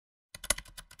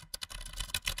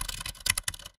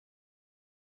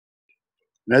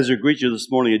And as I greet you this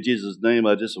morning in Jesus' name,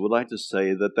 I just would like to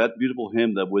say that that beautiful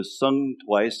hymn that was sung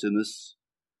twice in this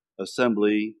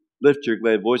assembly, Lift Your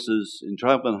Glad Voices in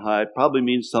Triumph and High, probably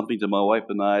means something to my wife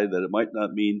and I that it might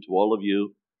not mean to all of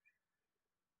you.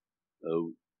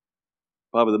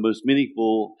 Probably the most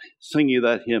meaningful singing of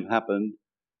that hymn happened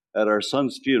at our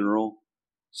son's funeral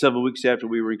 7 weeks after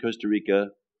we were in Costa Rica.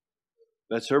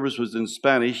 That service was in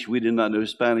Spanish. We did not know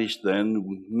Spanish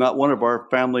then. Not one of our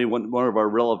family, one of our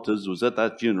relatives was at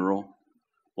that funeral.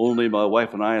 Only my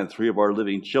wife and I and 3 of our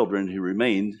living children who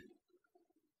remained.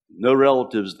 No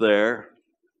relatives there.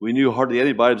 We knew hardly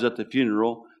anybody was at the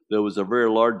funeral. There was a very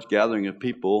large gathering of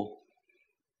people.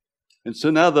 And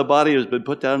so now the body has been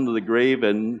put down into the grave,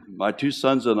 and my 2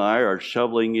 sons and I are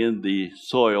shoveling in the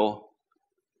soil.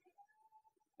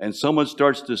 And someone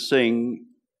starts to sing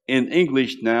in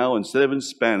English now instead of in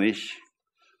Spanish,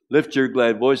 Lift Your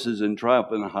Glad Voices in Triumph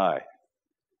and High.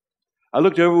 I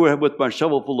looked over with my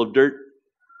shovel full of dirt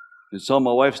and saw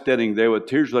my wife standing there with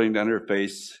tears running down her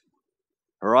face.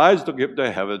 Her eyes looking up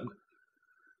to heaven,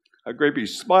 a great big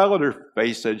smile on her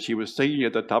face, and she was singing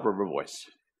at the top of her voice.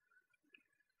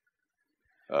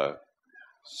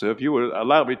 So if you would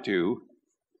allow me to,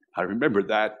 I remember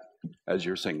that as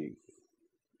you're singing.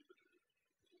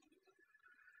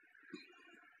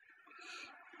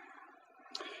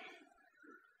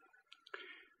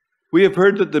 We have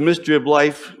heard that the mystery of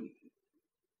life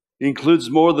includes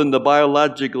more than the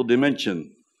biological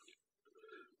dimension.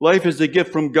 Life is a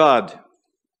gift from God.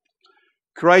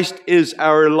 Christ is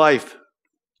our life.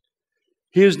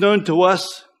 He is known to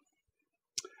us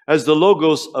as the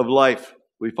Logos of life.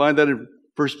 We find that in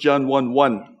 1 John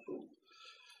 1:1.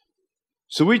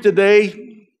 So we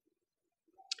today,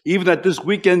 even at this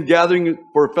weekend gathering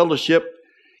for fellowship,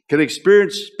 can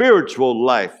experience spiritual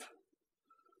life.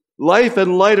 Life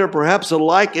and light are perhaps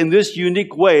alike in this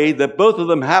unique way that both of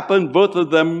them happen, both of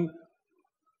them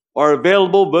are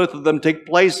available, both of them take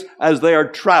place as they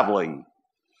are traveling.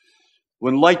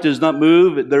 When light does not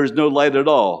move, there is no light at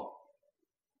all.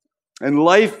 And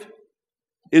life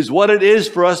is what it is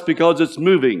for us because it's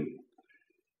moving.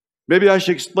 Maybe I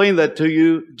should explain that to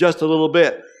you just a little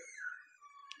bit.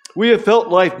 We have felt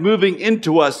life moving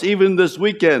into us even this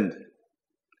weekend.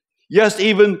 Yes,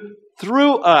 even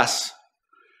through us.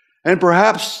 And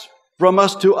perhaps from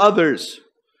us to others.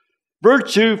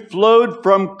 Virtue flowed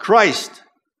from Christ,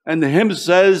 and the hymn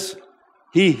says,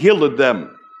 He healed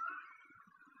them.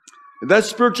 And that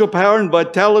spiritual power and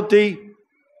vitality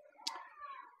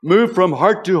moved from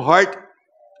heart to heart,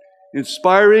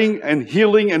 inspiring and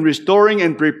healing and restoring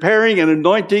and preparing and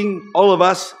anointing all of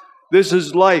us. This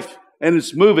is life, and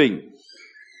it's moving.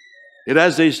 It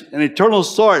has an eternal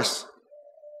source,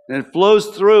 and it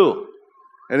flows through.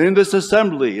 And in this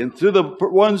assembly, and through the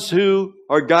ones who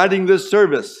are guiding this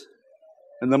service,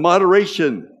 and the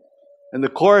moderation, and the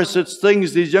chorus that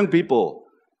sings these young people.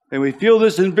 And we feel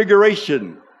this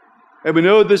invigoration. And we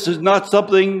know this is not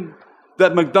something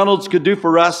that McDonald's could do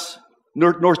for us,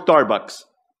 nor Starbucks.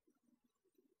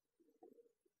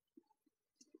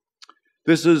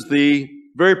 This is the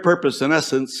very purpose and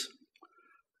essence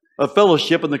of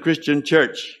fellowship in the Christian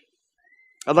church.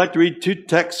 I'd like to read 2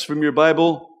 texts from your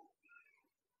Bible.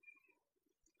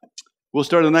 We'll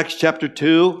start in Acts chapter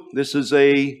 2. This is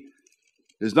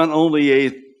not only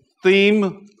a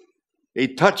theme, a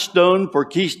touchstone for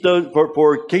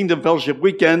Kingdom Fellowship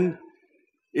Weekend.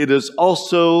 It is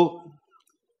also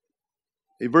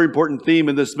a very important theme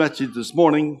in this message this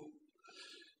morning.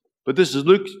 But this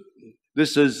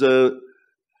is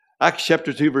Acts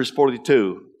chapter 2, verse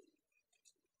 42.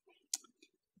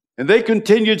 And they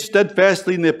continued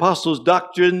steadfastly in the apostles'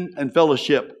 doctrine and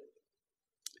fellowship,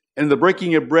 and in the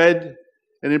breaking of bread,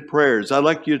 and in prayers. I'd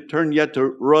like you to turn yet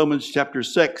to Romans chapter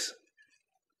 6.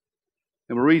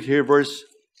 And we'll read here verse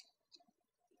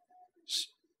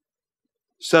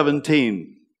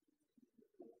 17.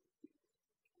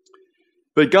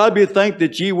 But God be thanked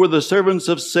that ye were the servants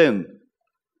of sin,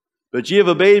 but ye have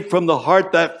obeyed from the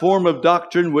heart that form of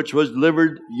doctrine which was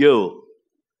delivered you.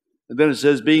 And then it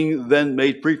says, being then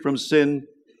made free from sin,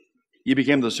 ye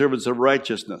became the servants of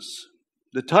righteousness.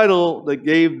 The title that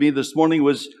gave me this morning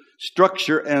was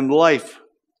Structure and Life.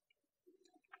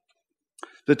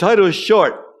 The title is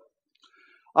short.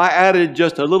 I added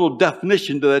just a little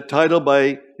definition to that title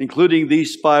by including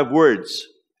these 5 words.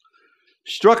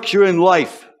 Structure and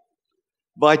life,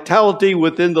 vitality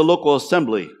within the local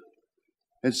assembly.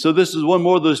 And so this is one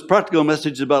more of those practical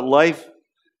messages about life,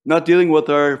 not dealing with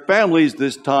our families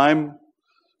this time,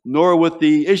 nor with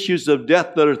the issues of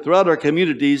death that are throughout our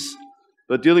communities,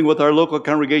 but dealing with our local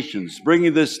congregations,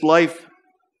 bringing this life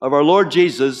of our Lord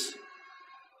Jesus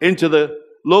into the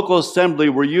local assembly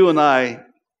where you and I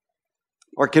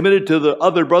are committed to the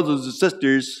other brothers and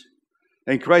sisters,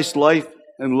 and Christ's life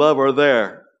and love are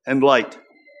there, and light.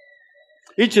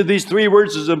 Each of these three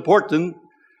words is important: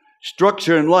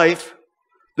 structure and life.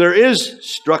 There is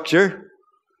structure,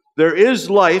 there is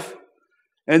life,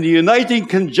 and the uniting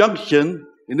conjunction,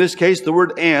 in this case the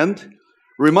word and,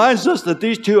 reminds us that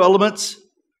these two elements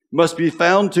must be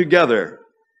found together.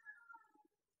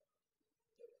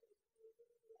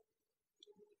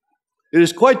 It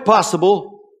is quite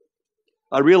possible,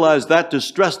 I realize that, to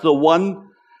stress the one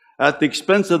at the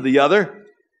expense of the other.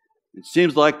 It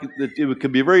seems like it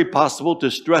could be very possible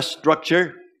to stress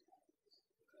structure,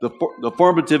 the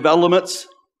formative elements,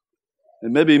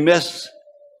 and maybe miss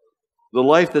the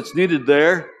life that's needed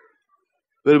there.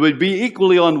 But it would be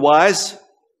equally unwise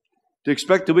to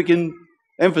expect that we can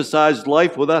emphasize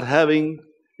life without having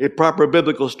a proper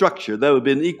biblical structure. That would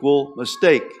be an equal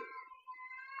mistake.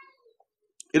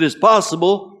 It is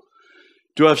possible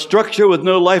to have structure with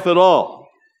no life at all.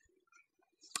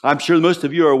 I'm sure most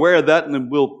of you are aware of that, and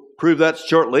we'll prove that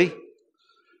shortly.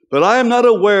 But I am not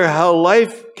aware how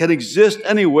life can exist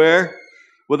anywhere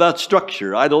without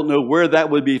structure. I don't know where that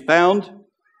would be found.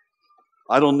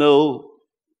 I don't know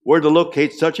where to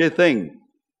locate such a thing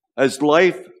as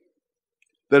life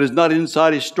that is not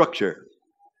inside a structure.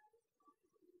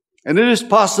 And it is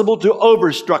possible to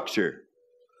overstructure.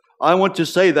 I want to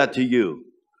say that to you.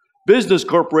 Business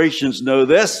corporations know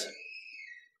this.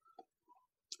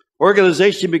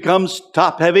 Organization becomes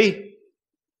top-heavy,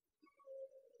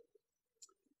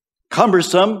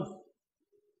 cumbersome,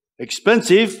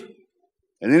 expensive,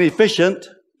 and inefficient.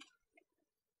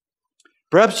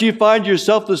 Perhaps you find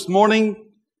yourself this morning,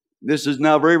 this is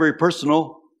now very, very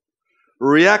personal,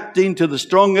 reacting to the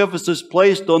strong emphasis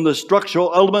placed on the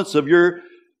structural elements of your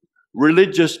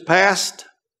religious past.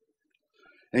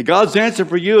 And God's answer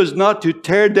for you is not to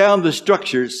tear down the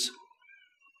structures.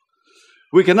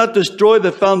 We cannot destroy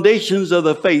the foundations of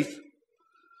the faith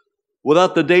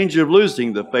without the danger of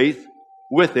losing the faith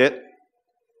with it.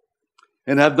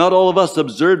 And have not all of us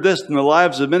observed this in the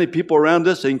lives of many people around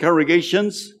us in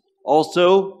congregations?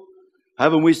 Also,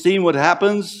 haven't we seen what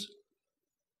happens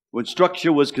when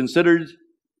structure was considered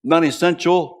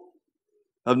non-essential,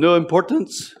 of no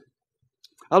importance?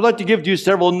 I'd like to give you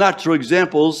several natural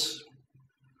examples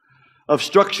of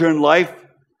structure in life.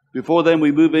 Before then,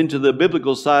 we move into the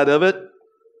biblical side of it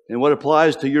and what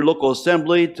applies to your local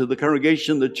assembly, to the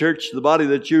congregation, the church, the body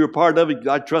that you're a part of,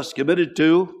 I trust, committed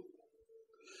to.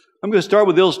 I'm going to start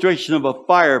with the illustration of a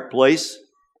fireplace.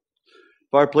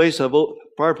 Fireplaces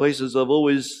have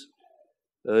always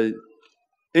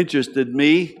interested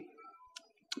me.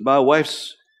 My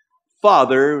wife's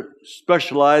father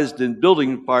specialized in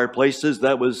building fireplaces.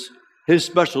 That was his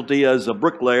specialty as a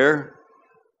bricklayer.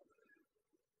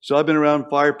 So I've been around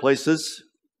fireplaces.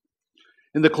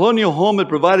 In the colonial home, it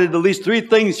provided at least three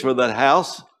things for that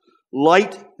house: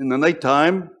 light in the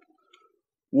nighttime,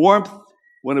 warmth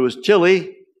when it was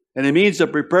chilly, and a means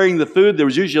of preparing the food. There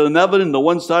was usually an oven in the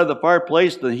one side of the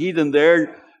fireplace, the heat in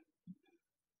there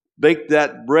baked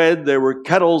that bread. There were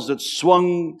kettles that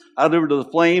swung out over to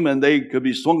the flame, and they could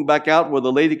be swung back out where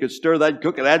the lady could stir that,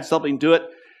 cook it, add something to it.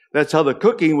 That's how the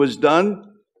cooking was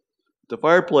done, the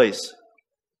fireplace.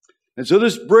 And so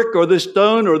this brick or this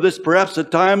stone or this, perhaps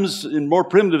at times in more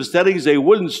primitive settings, a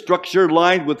wooden structure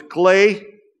lined with clay,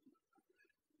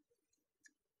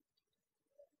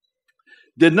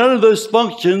 did none of those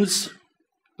functions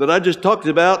that I just talked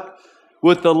about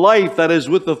with the life that is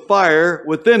with the fire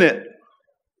within it.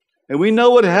 And we know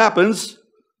what happens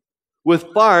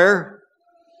with fire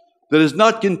that is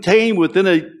not contained within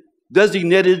a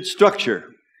designated structure.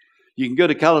 You can go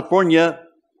to California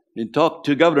and talk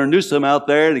to Governor Newsom out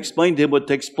there and explain to him what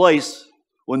takes place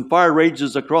when fire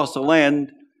rages across the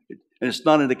land and it's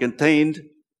not in a contained,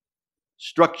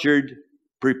 structured,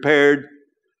 prepared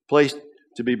place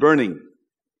to be burning.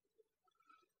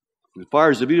 The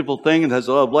fire is a beautiful thing and has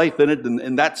a lot of life in it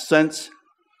in that sense,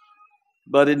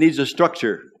 but it needs a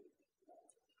structure.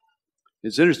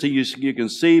 It's interesting, you can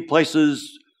see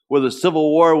places where the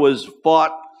Civil War was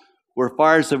fought, where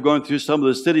fires have gone through some of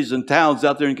the cities and towns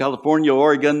out there in California,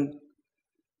 Oregon,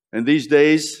 and these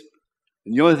days.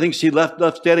 And the only thing she left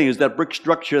standing is that brick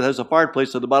structure that has a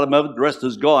fireplace at the bottom of it. The rest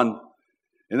is gone.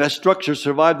 And that structure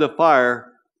survived the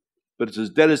fire, but it's as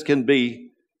dead as can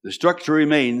be. The structure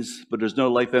remains, but there's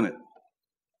no life in it.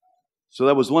 So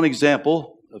that was one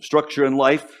example of structure and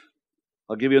life.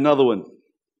 I'll give you another one.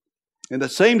 In the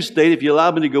same state, if you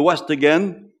allow me to go west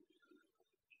again,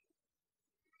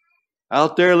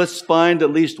 out there, let's find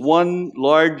at least one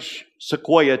large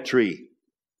sequoia tree.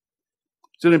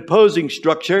 It's an imposing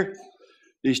structure.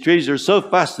 These trees are so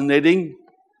fascinating.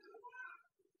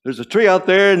 There's a tree out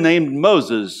there named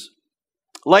Moses.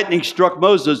 Lightning struck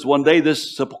Moses one day,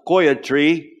 this sequoia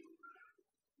tree.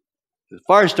 The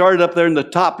fire started up there in the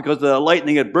top because the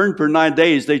lightning had burned for 9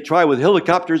 days. They tried with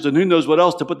helicopters and who knows what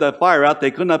else to put that fire out.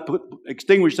 They could not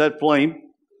extinguish that flame.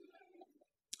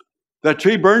 That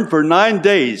tree burned for 9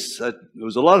 days. There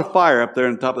was a lot of fire up there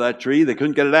on top of that tree. They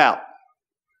couldn't get it out.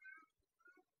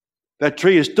 That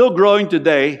tree is still growing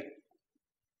today.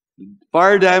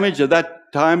 Fire damage of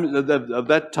that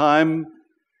time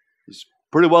is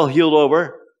pretty well healed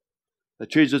over. The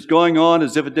tree is just going on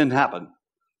as if it didn't happen.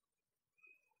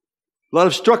 A lot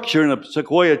of structure in a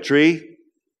sequoia tree.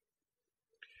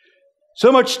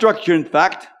 So much structure, in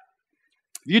fact,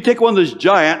 if you take one of those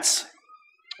giants,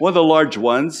 one of the large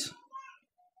ones,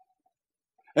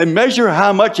 and measure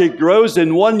how much it grows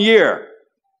in 1 year,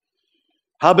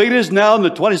 how big it is now on the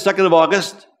 22nd of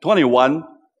August, 21,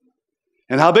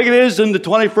 and how big it is in the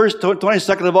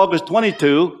 22nd of August,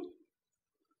 22,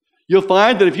 you'll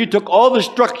find that if you took all the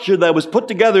structure that was put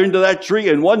together into that tree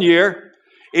in 1 year,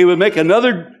 it would make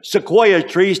another sequoia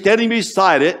tree standing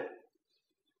beside it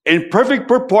in perfect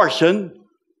proportion,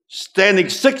 standing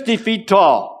 60 feet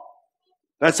tall.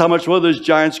 That's how much one of those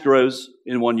giants grows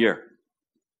in 1 year.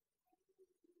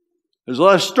 There's a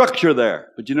lot of structure there,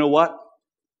 but you know what?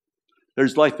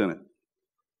 There's life in it.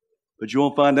 But you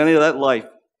won't find any of that life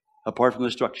apart from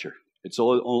the structure. It's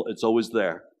always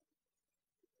there.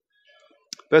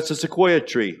 That's a sequoia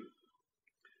tree.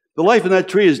 The life in that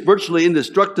tree is virtually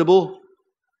indestructible,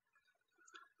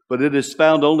 but it is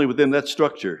found only within that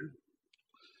structure.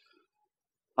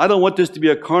 I don't want this to be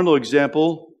a carnal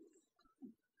example,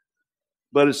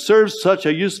 but it serves such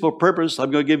a useful purpose.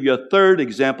 I'm going to give you a third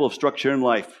example of structure in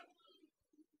life.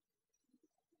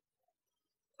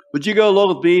 Would you go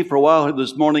along with me for a while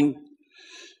this morning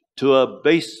to a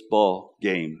baseball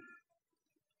game?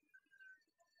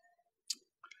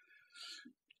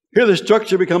 Here the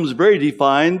structure becomes very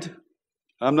defined.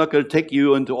 I'm not going to take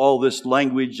you into all this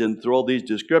language and through all these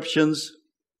descriptions.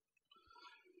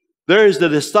 There is the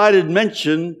decided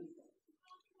mention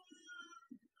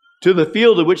to the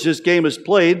field in which this game is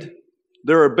played.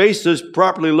 There are bases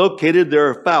properly located. There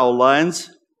are foul lines.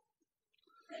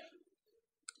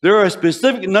 There are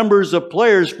specific numbers of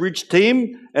players for each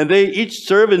team, and they each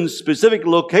serve in specific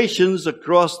locations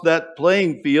across that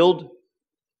playing field.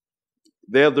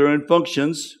 They have their own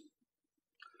functions.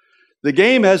 The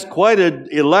game has quite an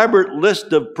elaborate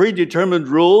list of predetermined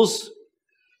rules,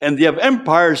 and you have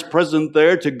umpires present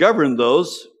there to govern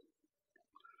those.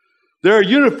 There are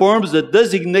uniforms that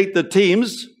designate the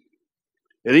teams,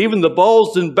 and even the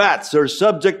balls and bats are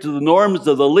subject to the norms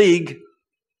of the league.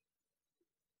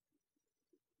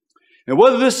 And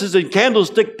whether this is in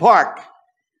Candlestick Park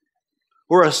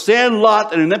or a sand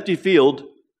lot in an empty field,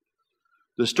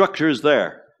 the structure is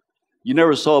there. You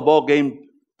never saw a ball game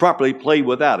properly played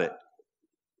without it.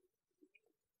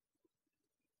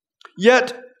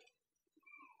 Yet,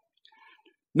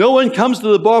 no one comes to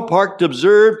the ballpark to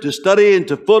observe, to study, and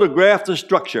to photograph the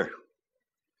structure.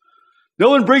 No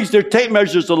one brings their tape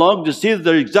measures along to see that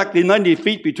they're exactly 90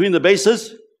 feet between the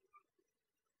bases.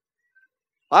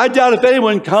 I doubt if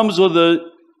anyone comes with a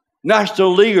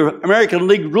National League or American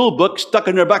League rule book stuck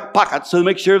in their back pocket so to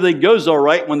make sure everything goes all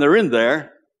right when they're in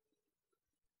there.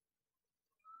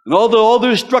 And although all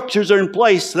those structures are in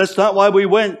place, that's not why we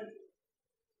went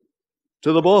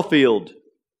to the ball field.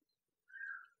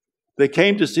 They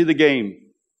came to see the game.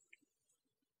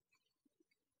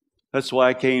 That's why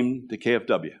I came to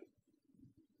KFW.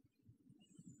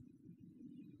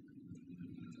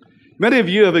 Many of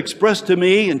you have expressed to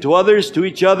me and to others, to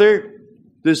each other,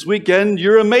 this weekend,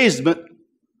 your amazement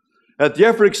at the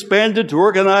effort expanded to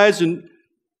organize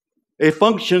a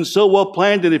function so well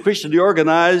planned and efficiently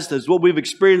organized as what we've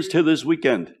experienced here this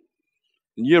weekend.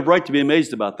 And you have right to be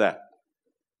amazed about that.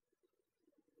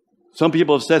 Some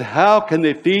people have said, how can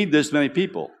they feed this many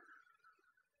people?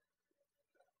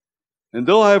 And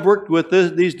though I have worked with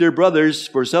these dear brothers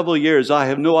for several years, I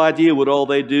have no idea what all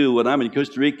they do when I'm in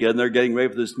Costa Rica and they're getting ready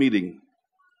for this meeting.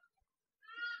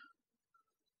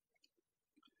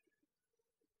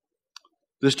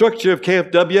 The structure of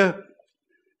KFW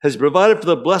has provided for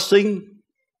the blessing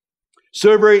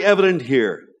so very evident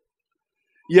here.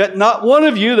 Yet not one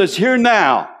of you that's here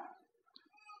now,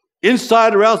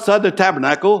 inside or outside the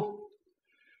tabernacle,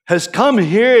 has come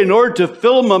here in order to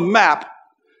film a map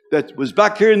that was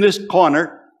back here in this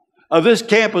corner of this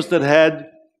campus that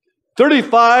had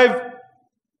 35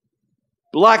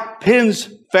 black pins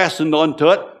fastened onto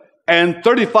it and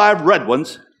 35 red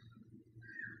ones.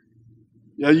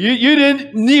 You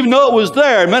didn't even know it was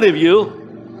there, many of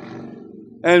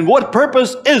you. And what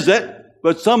purpose is it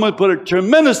but someone put a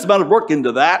tremendous amount of work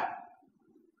into that,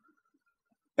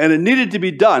 and it needed to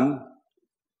be done.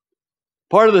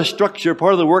 Part of the structure,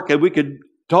 part of the work, and we could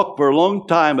talk for a long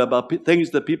time about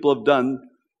things that people have done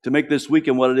to make this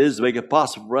weekend what it is, to make it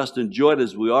possible for us to enjoy it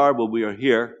as we are when we are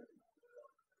here.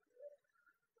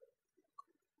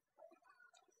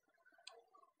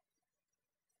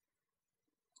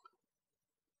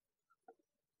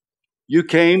 You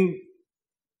came,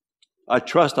 I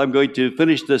trust I'm going to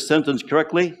finish this sentence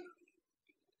correctly.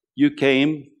 You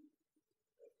came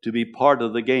to be part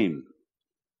of the game.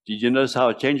 Did you notice how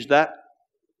I changed that?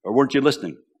 Or weren't you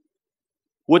listening?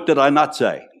 What did I not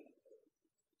say?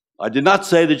 I did not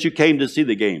say that you came to see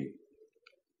the game.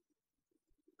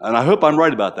 And I hope I'm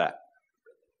right about that.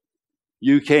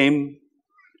 You came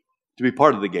to be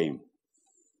part of the game.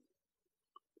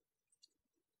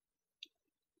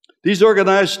 These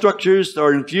organized structures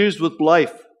are infused with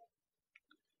life.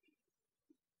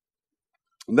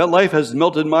 And that life has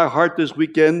melted my heart this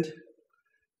weekend. It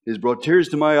has brought tears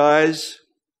to my eyes.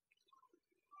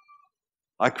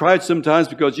 I cried sometimes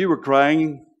because you were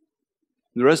crying,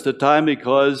 and the rest of the time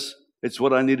because it's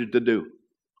what I needed to do.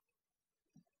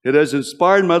 It has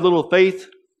inspired my little faith.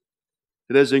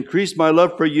 It has increased my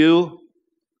love for you.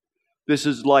 This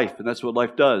is life, and that's what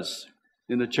life does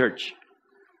in the church.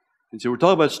 And so we're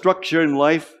talking about structure in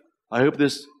life. I hope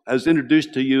this has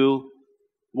introduced to you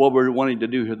what we're wanting to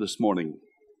do here this morning.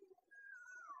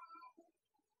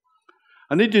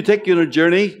 I need to take you on a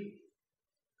journey,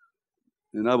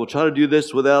 and I will try to do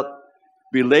this without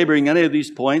belaboring any of these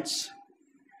points.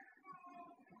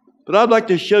 But I'd like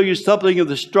to show you something of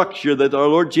the structure that our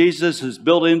Lord Jesus has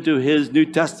built into His New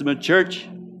Testament church.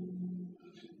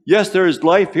 Yes, there is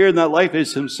life here, and that life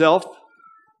is Himself.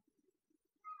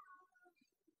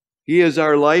 He is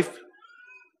our life.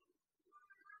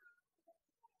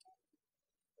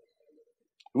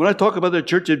 When I talk about the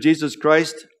Church of Jesus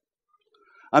Christ,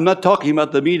 I'm not talking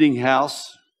about the meeting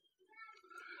house.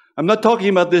 I'm not talking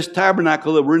about this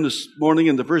tabernacle that we're in this morning,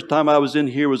 and the first time I was in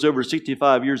here was over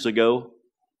 65 years ago,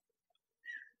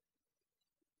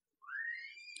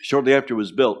 shortly after it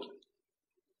was built.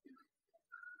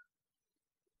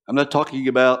 I'm not talking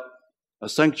about a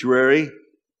sanctuary.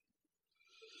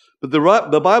 But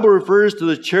the Bible refers to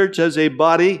the church as a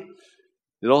body.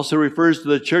 It also refers to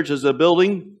the church as a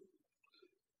building,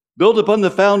 built upon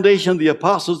the foundation of the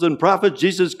apostles and prophets,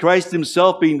 Jesus Christ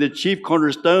Himself being the chief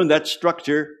cornerstone, that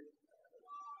structure.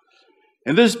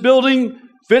 And this building,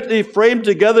 fitly framed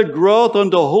together, groweth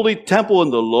unto a holy temple in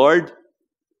the Lord.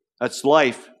 That's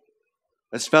life.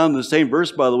 That's found in the same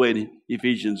verse, by the way, in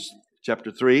Ephesians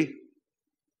chapter 3.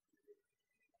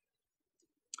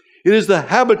 It is the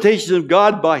habitation of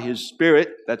God by His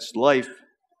Spirit. That's life.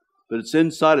 But it's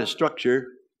inside a structure.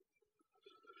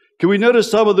 Can we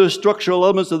notice some of the structural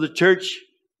elements of the church?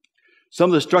 Some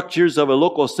of the structures of a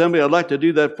local assembly. I'd like to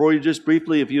do that for you just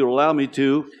briefly if you allow me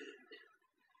to.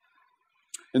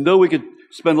 And though we could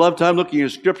spend a lot of time looking at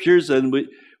scriptures and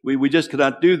we just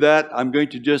cannot do that, I'm going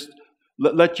to just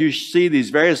let you see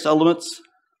these various elements.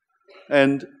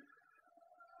 And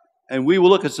we will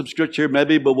look at some scripture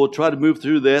maybe, but we'll try to move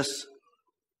through this.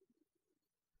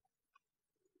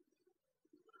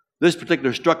 This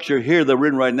particular structure here that we're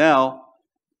in right now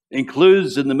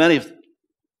includes in the many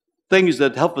things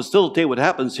that help facilitate what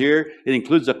happens here, it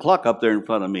includes a clock up there in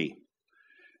front of me.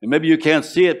 And maybe you can't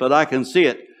see it, but I can see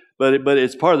it. But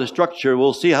it's part of the structure.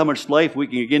 We'll see how much life we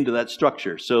can get into that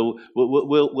structure. So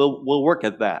we'll work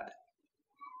at that.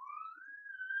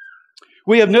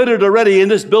 We have noted already in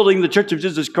this building, the Church of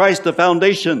Jesus Christ, the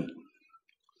foundation.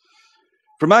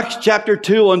 From Acts chapter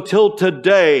 2 until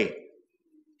today,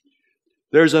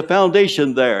 there's a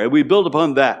foundation there, and we build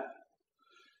upon that.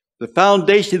 The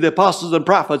foundation of the apostles and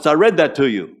prophets, I read that to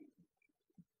you.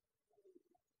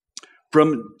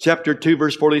 From chapter 2,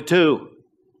 verse 42.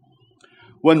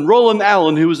 When Roland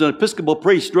Allen, who was an Episcopal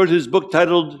priest, wrote his book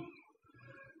titled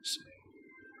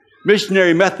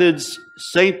Missionary Methods,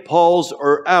 St. Paul's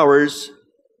or Ours,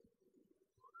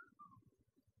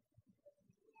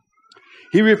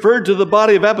 he referred to the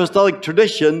body of apostolic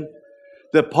tradition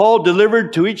that Paul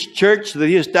delivered to each church that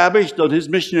he established on his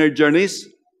missionary journeys.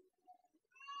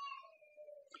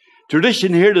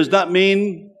 Tradition here does not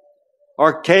mean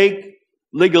archaic,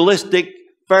 legalistic,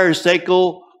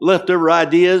 pharisaical, leftover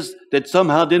ideas that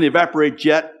somehow didn't evaporate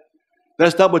yet.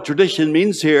 That's not what tradition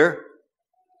means here.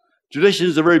 Tradition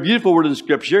is a very beautiful word in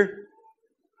Scripture.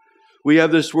 We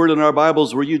have this word in our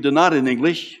Bibles where you do not in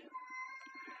English.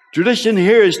 Tradition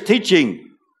here is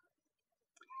teaching,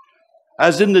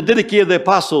 as in the Didache of the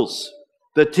apostles,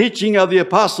 the teaching of the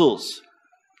apostles.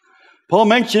 Paul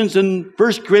mentions in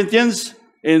 1 Corinthians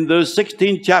in those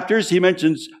 16 chapters, he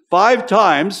mentions 5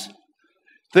 times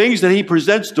things that he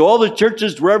presents to all the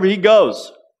churches wherever he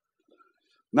goes.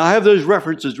 Now, I have those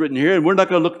references written here, and we're not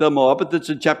going to look them all up, but it's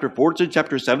in chapter 4, it's in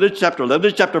chapter 7, it's chapter 11,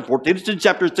 it's chapter 14, it's in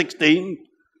chapter 16,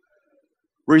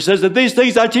 where he says that these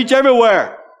things I teach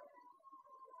everywhere.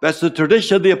 That's the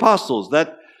tradition of the apostles.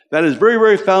 That is very,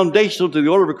 very foundational to the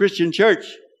order of a Christian church.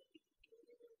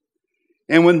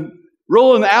 And when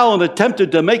Roland Allen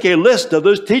attempted to make a list of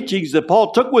those teachings that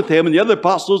Paul took with him and the other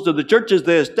apostles to the churches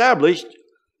they established,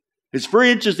 it's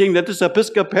very interesting that this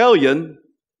Episcopalian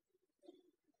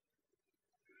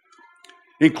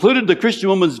included the Christian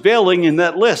woman's veiling in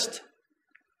that list.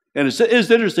 And it is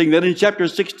interesting that in chapter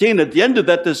 16, at the end of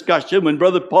that discussion, when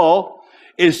Brother Paul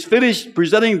is finished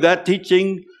presenting that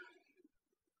teaching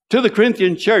to the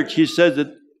Corinthian church, he says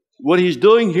that what he's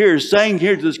doing here is saying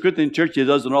here to this Corinthian church he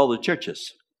does in all the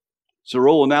churches. So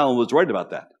Roland Allen was right about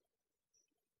that.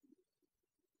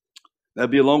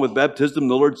 That'd be along with baptism,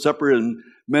 the Lord's Supper, and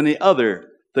many other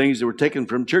things that were taken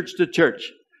from church to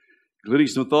church, including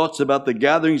some thoughts about the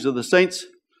gatherings of the saints.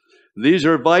 These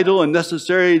are vital and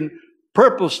necessary and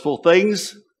purposeful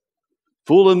things,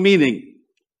 full of meaning.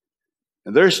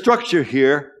 And their structure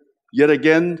here, yet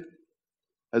again,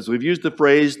 as we've used the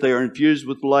phrase, they are infused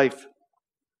with life.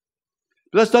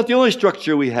 But that's not the only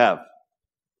structure we have.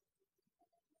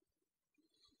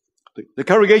 The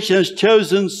congregation has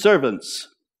chosen servants,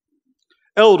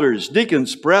 elders,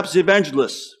 deacons, perhaps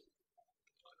evangelists.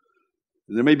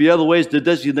 There may be other ways to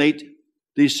designate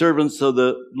these servants of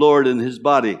the Lord and his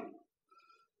body.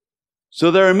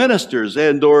 So there are ministers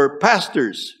and or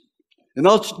pastors. And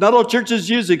not all churches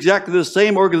use exactly the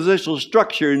same organizational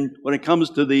structure when it comes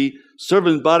to the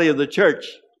servant body of the church.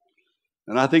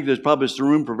 And I think there's probably some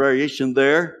room for variation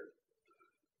there.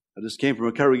 I just came from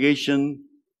a congregation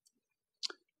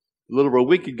a little over a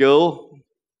week ago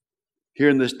here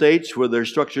in the States where their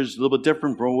structure is a little bit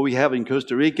different from what we have in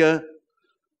Costa Rica.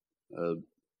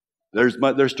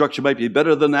 Their structure might be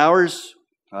better than ours.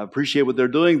 I appreciate what they're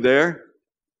doing there.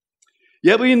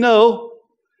 Yet we know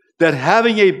that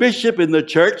having a bishop in the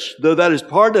church, though that is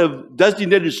part of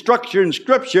designated structure in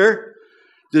Scripture,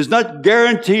 does not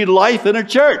guarantee life in a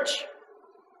church.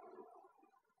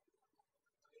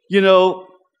 You know,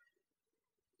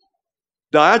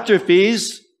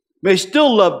 Diotrephes may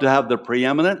still love to have the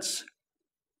preeminence.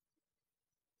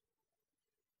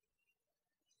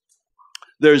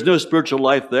 There's no spiritual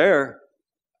life there,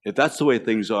 if that's the way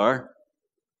things are.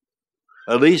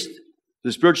 At least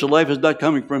the spiritual life is not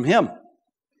coming from him.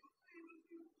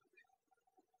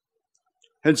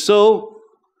 And so,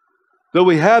 though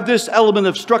we have this element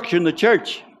of structure in the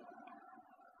church,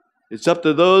 it's up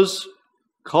to those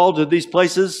called to these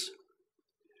places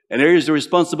and areas of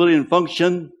responsibility and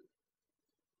function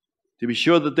to be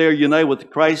sure that they are united with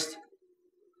Christ,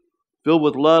 filled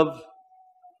with love,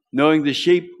 knowing the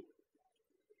sheep,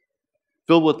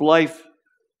 filled with life.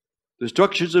 The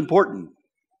structure is important.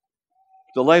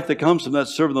 The life that comes from that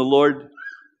serving the Lord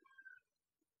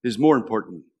is more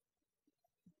important.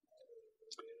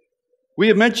 We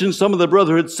have mentioned some of the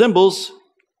brotherhood symbols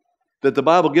that the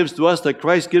Bible gives to us, that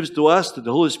Christ gives to us, that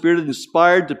the Holy Spirit is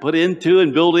inspired to put into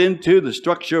and build into the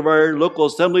structure of our local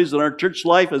assemblies and our church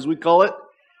life, as we call it.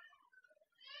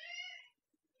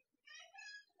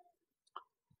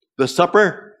 The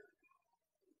supper,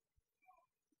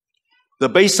 the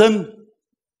basin,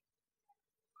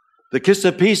 the kiss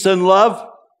of peace and love,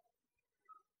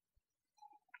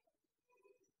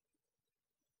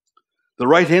 the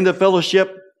right hand of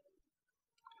fellowship,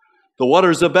 the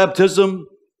waters of baptism.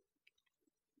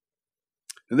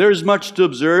 And there's much to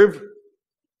observe,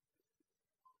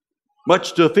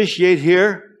 much to officiate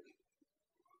here.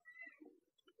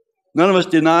 None of us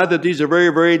deny that these are very,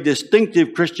 very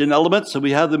distinctive Christian elements, and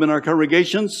we have them in our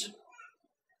congregations.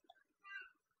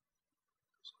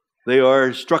 They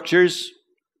are structures,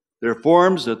 they're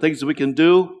forms, they're things that we can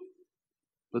do,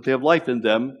 but they have life in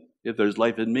them if there's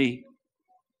life in me.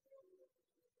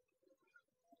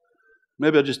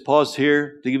 Maybe I'll just pause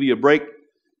here to give you a break.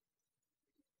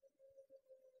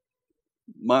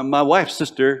 My wife's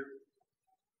sister,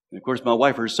 and of course my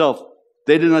wife herself,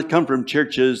 they did not come from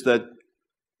churches that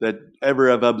ever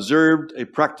have observed a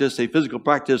physical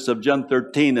practice of John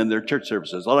 13 in their church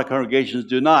services. A lot of congregations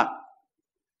do not.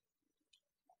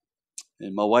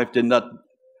 And my wife did not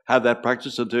have that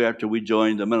practice until after we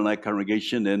joined a Mennonite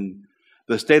congregation in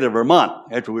the state of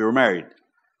Vermont after we were married.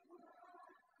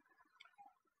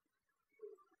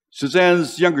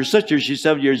 Suzanne's younger sister, she's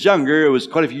 7 years younger. It was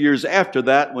quite a few years after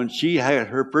that when she had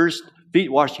her first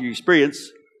feet washing experience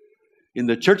in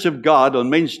the Church of God on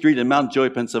Main Street in Mount Joy,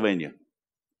 Pennsylvania.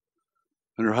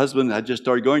 and her husband had just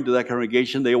started going to that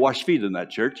congregation. They washed feet in that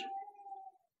church.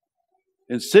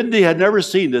 And Cindy had never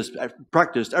seen this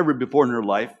practiced ever before in her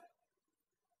life.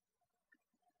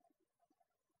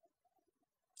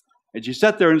 And she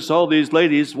sat there and saw these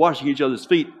ladies washing each other's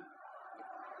feet.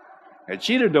 And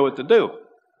she didn't know what to do.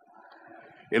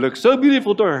 It looked so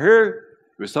beautiful to her.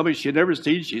 It was something she had never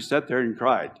seen. She sat there and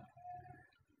cried.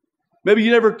 Maybe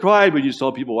you never cried when you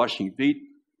saw people washing feet.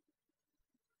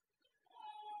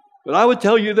 But I would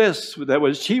tell you this, that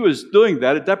when she was doing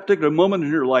that, at that particular moment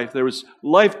in her life, there was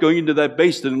life going into that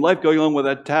basin, and life going on with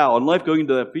that towel, and life going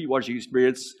into that feet washing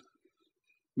experience.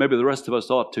 Maybe the rest of us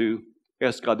ought to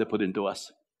ask God to put into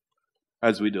us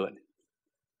as we do it.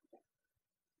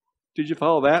 Did you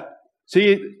follow that?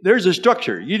 See, there's a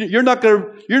structure. You're not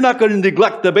going to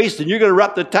neglect the basin. You're going to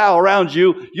wrap the towel around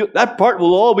you. That part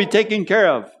will all be taken care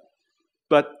of.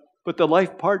 But the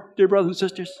life part, dear brothers and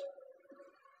sisters,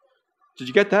 did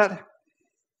you get that?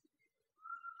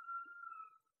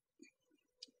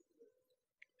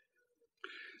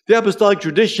 The apostolic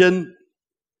tradition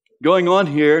going on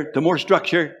here to more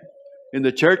structure in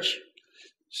the church.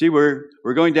 See, we're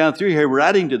going down through here. We're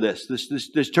adding to this.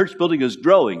 This church building is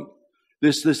growing.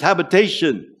 This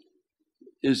habitation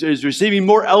is receiving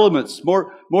more elements,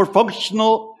 more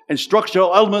functional and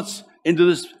structural elements into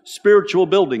this spiritual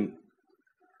building.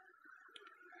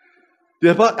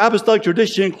 The apostolic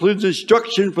tradition includes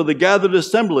instruction for the gathered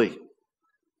assembly.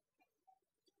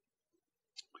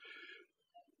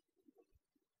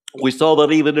 We saw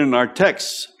that even in our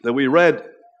text that we read.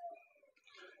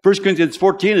 1 Corinthians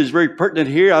 14 is very pertinent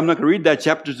here. I'm not going to read that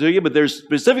chapter to you, but there's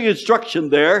specific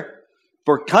instruction there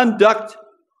for conduct,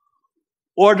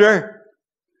 order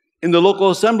in the local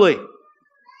assembly.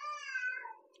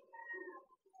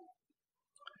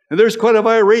 And there's quite a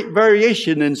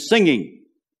variation in singing.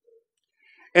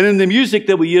 And in the music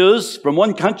that we use, from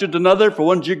one country to another, from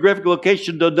one geographic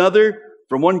location to another,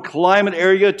 from one climate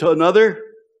area to another,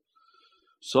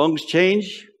 songs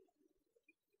change.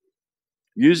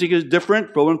 Music is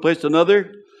different from one place to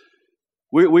another.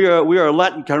 We are a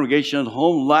Latin congregation at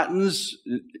home. Latins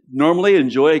normally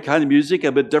enjoy a kind of music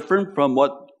a bit different from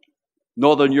what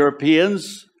Northern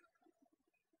Europeans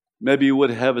maybe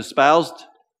would have espoused.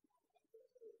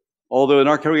 Although in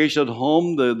our congregation at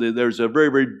home, there's a very,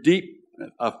 very deep,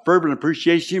 fervent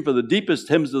appreciation for the deepest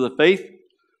hymns of the faith.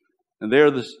 And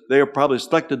they are probably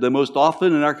selected the most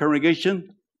often in our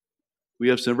congregation. We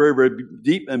have some very, very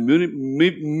deep and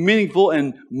meaningful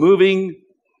and moving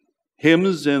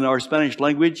hymns in our Spanish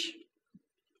language.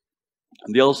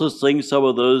 And they also sing some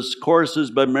of those choruses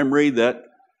by memory that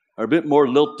are a bit more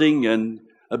lilting and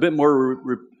a bit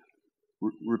more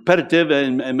repetitive.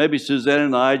 And maybe Suzanne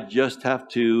and I just have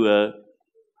to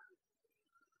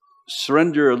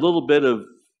surrender a little bit of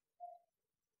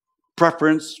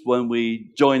preference when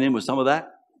we join in with some of that.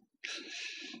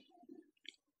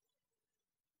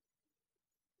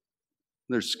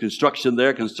 There's construction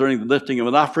there concerning the lifting of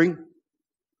an offering.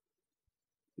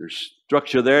 There's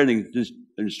structure there and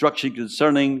instruction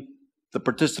concerning the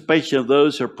participation of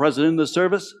those who are present in the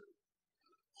service.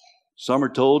 Some are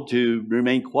told to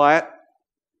remain quiet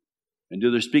and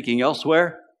do their speaking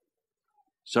elsewhere.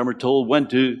 Some are told when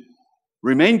to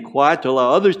remain quiet to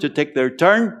allow others to take their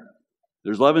turn.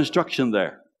 There's a lot of instruction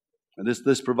there. And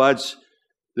this provides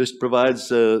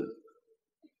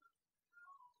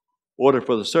order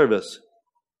for the service.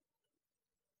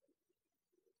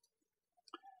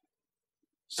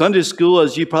 Sunday school,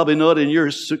 as you probably know it in your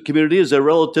community, is a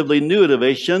relatively new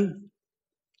innovation.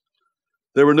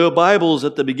 There were no Bibles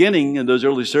at the beginning in those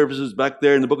early services back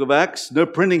there in the book of Acts. No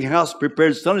printing house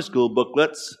prepared Sunday school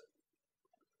booklets.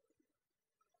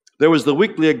 There was the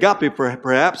weekly agape,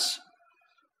 perhaps.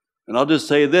 And I'll just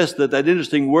say this, that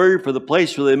interesting word for the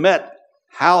place where they met,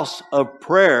 house of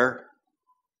prayer,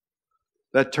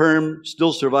 that term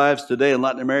still survives today in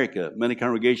Latin America. Many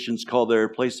congregations call their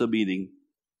place of meeting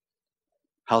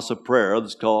house of prayer.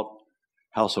 Others call it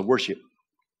house of worship.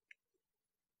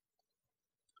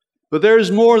 But there is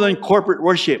more than corporate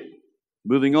worship.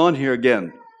 Moving on here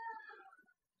again.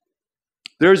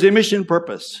 There is a mission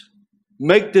purpose.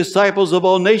 Make disciples of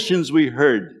all nations, we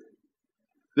heard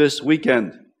this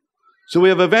weekend. So we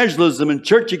have evangelism and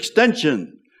church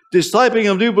extension,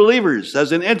 discipling of new believers,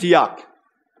 as in Antioch.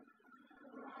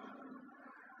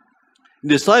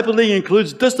 Discipling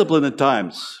includes discipline at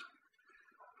times.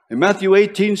 And Matthew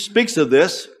 18 speaks of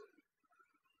this,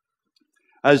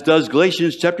 as does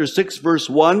Galatians chapter 6, verse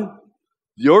 1.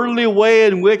 The orderly way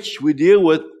in which we deal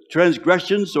with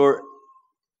transgressions or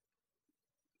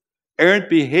errant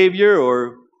behavior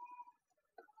or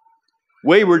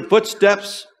wayward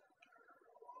footsteps.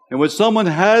 And when someone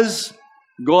has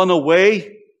gone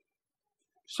away,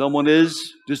 someone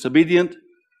is disobedient,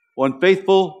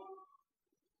 unfaithful,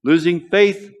 losing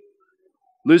faith,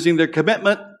 losing their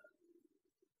commitment,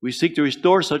 we seek to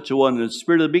restore such a one in a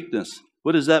spirit of meekness.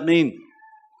 What does that mean?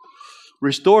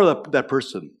 Restore that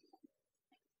person.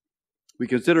 We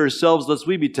consider ourselves lest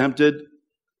we be tempted.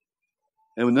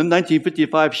 And when the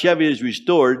 1955 Chevy is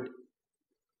restored,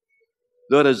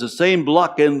 though it has the same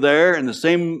block in there and the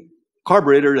same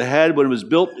carburetor it had when it was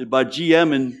built by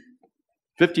GM in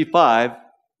 55,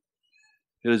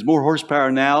 it has more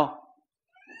horsepower now,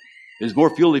 it is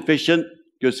more fuel efficient,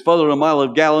 goes further than a mile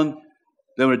a gallon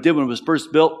than it did when it was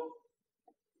first built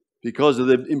because of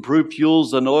the improved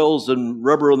fuels and oils and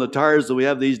rubber on the tires that we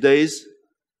have these days.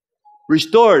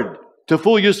 Restored to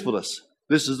full usefulness.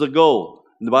 This is the goal.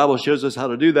 And the Bible shows us how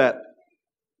to do that.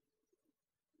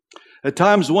 At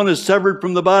times one is severed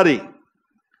from the body.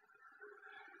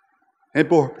 And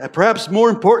perhaps more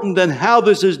important than how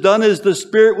this is done is the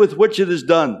spirit with which it is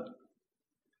done.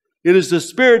 It is the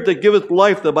spirit that giveth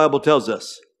life, the Bible tells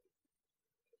us.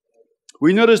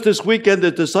 We noticed this weekend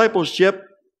that discipleship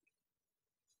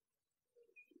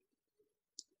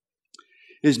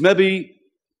is maybe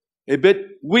a bit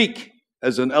weak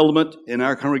as an element in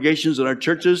our congregations and our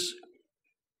churches,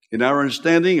 in our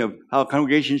understanding of how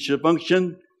congregations should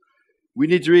function. We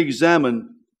need to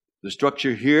re-examine the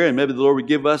structure here, and maybe the Lord would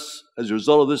give us, as a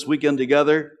result of this weekend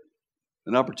together,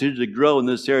 an opportunity to grow in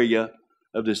this area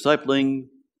of discipling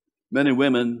men and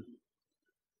women,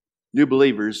 new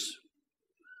believers,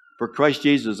 for Christ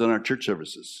Jesus in our church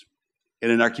services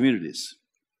and in our communities.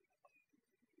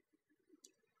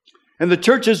 And the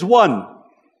church is one,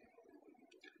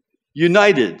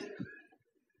 united,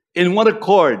 in one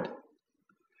accord.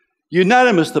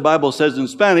 Unanimous, the Bible says in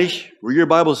Spanish, where your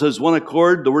Bible says one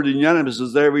accord, the word unanimous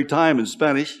is there every time in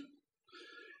Spanish.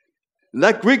 And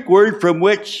that Greek word from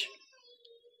which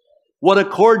one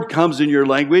accord comes in your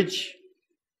language,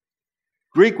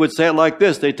 Greek would say it like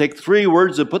this. They take three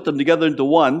words and put them together into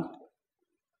one.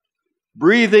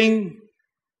 Breathing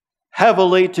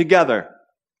heavily together.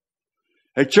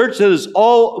 A church that is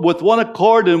all with one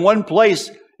accord in one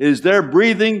place is there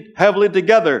breathing heavily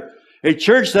together. A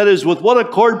church that is with one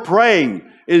accord praying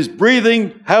is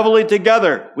breathing heavily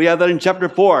together. We have that in chapter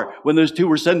 4 when those two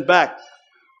were sent back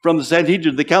from the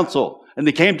Sanhedrin, the council, and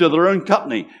they came to their own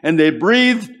company and they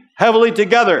breathed heavily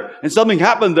together, and something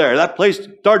happened there. That place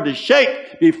started to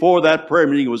shake before that prayer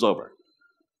meeting was over.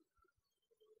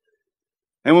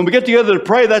 And when we get together to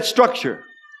pray, that's structure.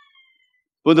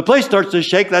 When the place starts to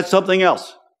shake, that's something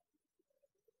else.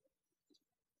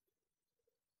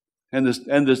 And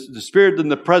the spirit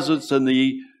and the presence and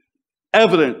the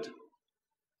evident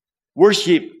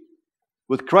worship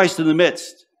with Christ in the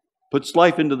midst puts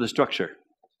life into the structure.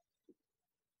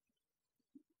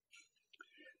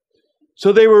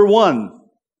 So they were one.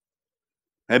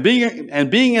 And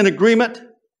being in agreement,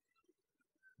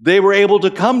 they were able to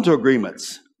come to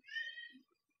agreements.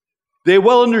 They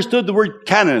well understood the word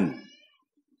canon.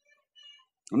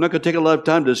 I'm not going to take a lot of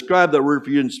time to describe that word for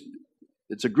you.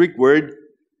 It's a Greek word.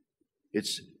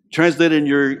 It's translated in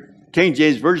your King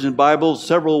James Version Bible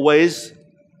several ways,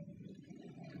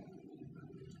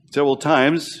 several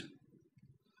times.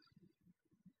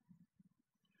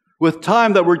 With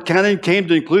time, that word canon came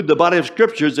to include the body of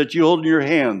scriptures that you hold in your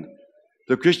hand,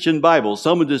 the Christian Bible.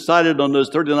 Someone decided on those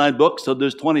 39 books, so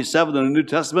there's 27 in the New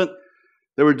Testament.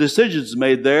 There were decisions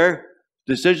made there,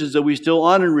 decisions that we still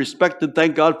honor and respect and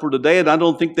thank God for today, and I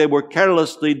don't think they were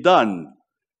carelessly done.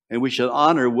 And we should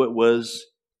honor what was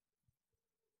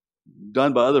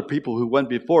done by other people who went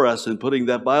before us in putting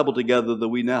that Bible together that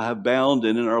we now have bound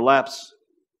and in our laps.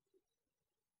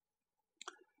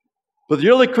 But the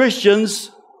early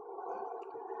Christians,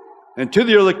 and to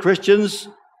the early Christians,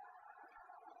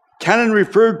 canon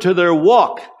referred to their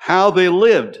walk, how they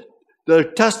lived, their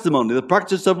testimony, the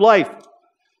practice of life.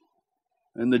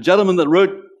 And the gentleman that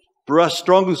wrote for us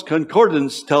Strong's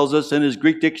Concordance tells us in his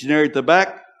Greek dictionary at the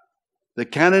back, the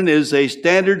canon is a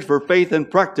standard for faith and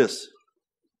practice.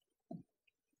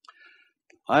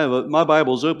 I have my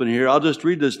Bible's open here. I'll just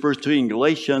read this verse to you in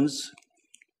Galatians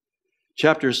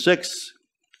chapter 6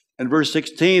 and verse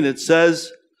 16. It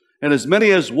says, "And as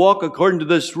many as walk according to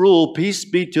this rule, peace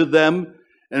be to them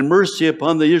and mercy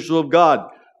upon the Israel of God."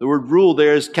 The word rule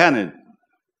there is canon.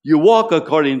 You walk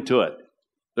according to it.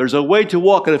 There's a way to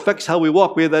walk. It affects how we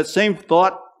walk. We have that same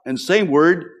thought and same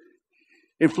word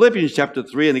in Philippians chapter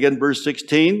 3 and again verse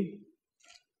 16,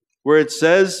 where it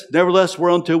says, "Nevertheless,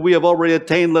 whereunto we have already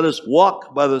attained, let us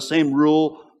walk by the same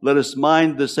rule, let us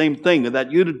mind the same thing." And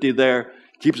that unity there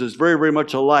keeps us very, very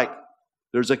much alike.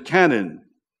 There's a canon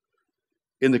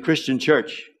in the Christian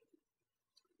church.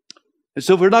 And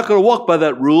so if we're not going to walk by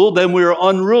that rule, then we are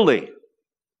unruly.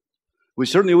 We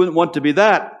certainly wouldn't want to be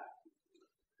that.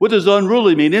 What does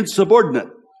unruly mean? Insubordinate.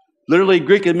 Literally,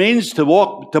 Greek, it means to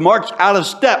march out of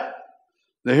step.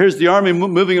 Now here's the army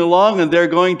moving along, and they're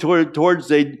going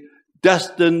towards a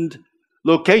destined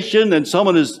location, and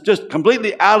someone is just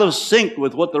completely out of sync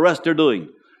with what the rest are doing,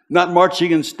 not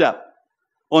marching in step,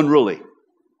 unruly.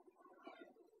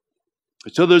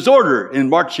 So there's order in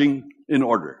marching in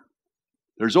order.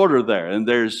 There's order there, and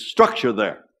there's structure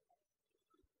there.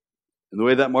 And the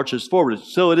way that marches forward,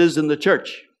 so it is in the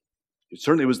church. It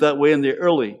certainly was that way in the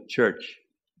early church.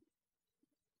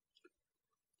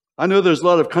 I know there's a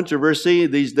lot of controversy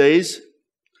these days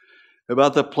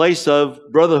about the place of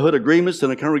brotherhood agreements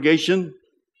in a congregation.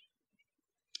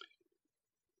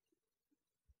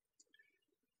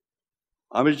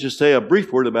 I'm going to just say a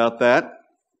brief word about that.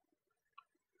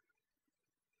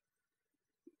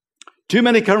 Too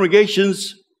many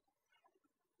congregations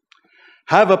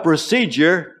have a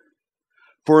procedure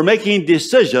for making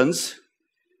decisions,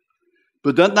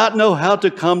 but do not know how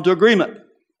to come to agreement.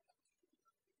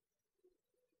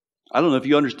 I don't know if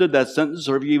you understood that sentence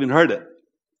or if you even heard it.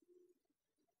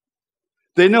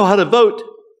 They know how to vote,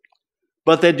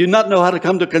 but they do not know how to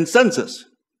come to consensus.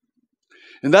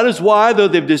 And that is why, though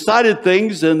they've decided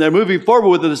things and they're moving forward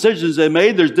with the decisions they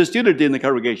made, there's disunity in the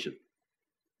congregation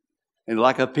and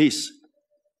lack of peace.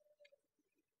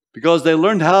 Because they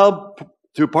learned how,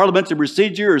 through parliamentary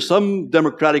procedure or some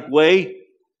democratic way,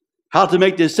 how to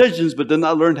make decisions, but did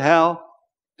not learn how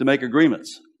to make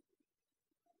agreements.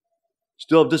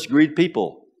 Still have disagreed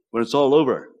people when it's all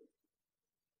over.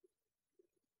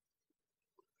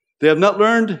 They have not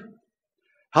learned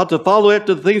how to follow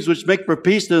after the things which make for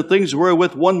peace and the things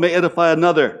wherewith one may edify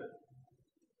another.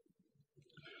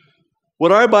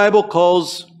 What our Bible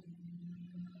calls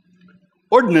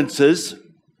ordinances,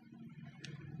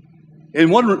 in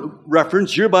one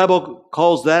reference, your Bible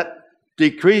calls that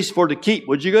decrees for to keep.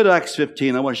 Would you go to Acts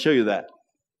 15? I want to show you that.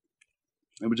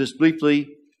 And we'll just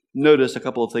briefly notice a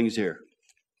couple of things here.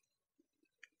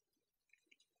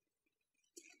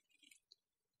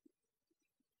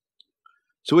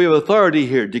 So we have authority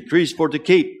here, decrees for to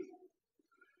keep.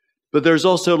 But there's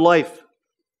also life.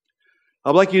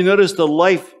 I'd like you to notice the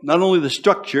life, not only the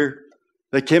structure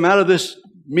that came out of this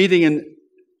meeting in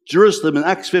Jerusalem in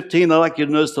Acts 15, I'd like you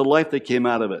to notice the life that came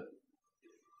out of it.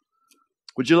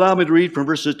 Would you allow me to read from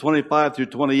verses 25 through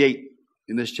 28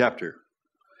 in this chapter?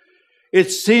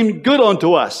 It seemed good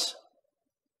unto us.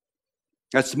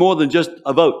 That's more than just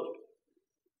a vote.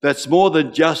 That's more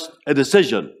than just a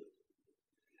decision.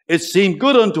 It seemed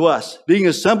good unto us, being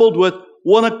assembled with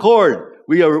one accord.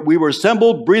 We were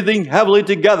assembled, breathing heavily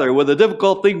together with a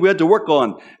difficult thing we had to work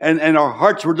on. And our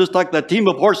hearts were just like that team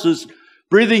of horses,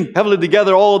 breathing heavily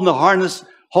together, all in the harness,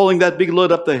 hauling that big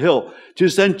load up the hill. To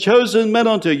send chosen men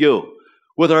unto you,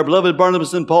 with our beloved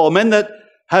Barnabas and Paul, men that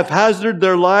have hazarded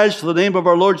their lives for the name of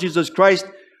our Lord Jesus Christ.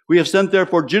 We have sent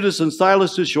therefore Judas and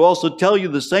Silas, who shall also tell you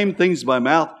the same things by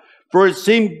mouth. For it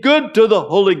seemed good to the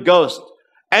Holy Ghost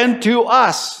and to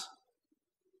us.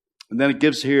 And then it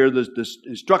gives here this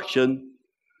instruction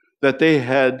that they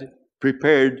had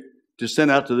prepared to send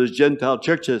out to those Gentile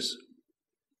churches.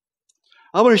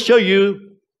 I want to show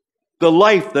you the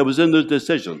life that was in those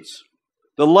decisions,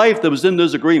 the life that was in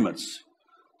those agreements,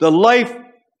 the life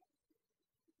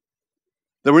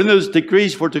that were in those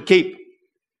decrees for to keep.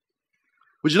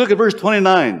 Would you look at verse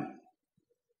 29?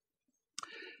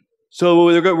 So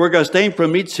we're going to abstain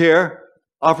from meats here,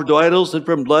 offered to idols, and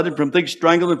from blood, and from things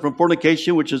strangled, and from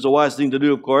fornication, which is a wise thing to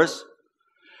do, of course.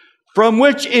 From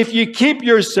which, if ye keep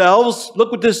yourselves,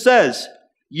 look what this says,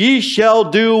 ye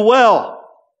shall do well.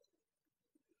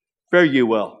 Fare ye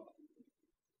well.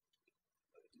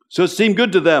 So it seemed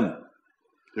good to them.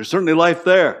 There's certainly life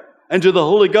there. And to the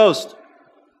Holy Ghost.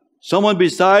 Someone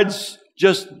besides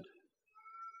just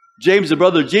James, the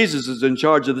brother of Jesus, is in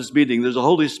charge of this meeting. There's a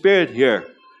Holy Spirit here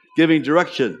giving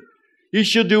direction. You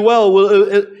should do well.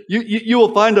 You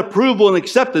will find approval and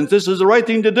acceptance. This is the right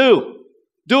thing to do.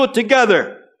 Do it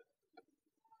together.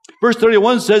 Verse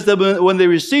 31 says that when they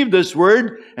received this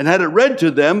word and had it read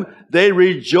to them, they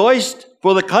rejoiced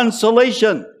for the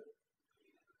consolation.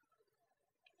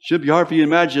 Should be hard for you to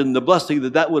imagine the blessing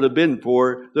that would have been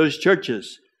for those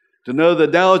churches. To know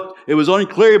that now it was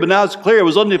unclear, but now it's clear. It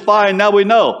was undefined, now we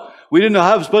know. We didn't know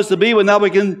how it was supposed to be, but now we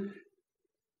can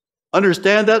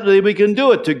understand that we can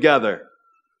do it together.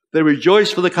 They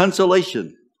rejoice for the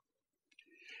consolation.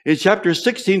 In chapter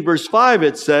 16, verse 5,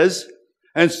 it says,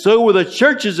 and so were the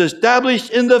churches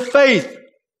established in the faith.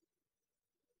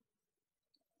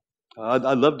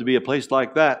 I'd love to be a place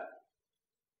like that.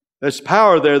 There's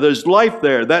power there. There's life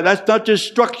there. That's not just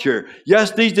structure.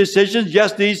 Yes, these decisions,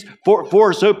 yes, these four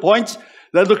or so points,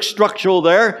 that look structural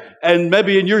there. And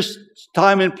maybe in your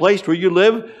time and place where you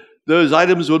live, those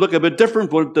items would look a bit different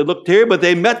from what they looked here, but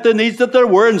they met the needs that there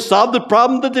were and solved the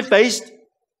problem that they faced.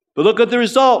 But look at the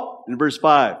result in verse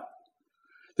 5.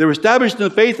 They were established in the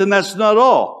faith, and that's not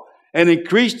all, and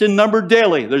increased in number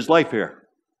daily. There's life here.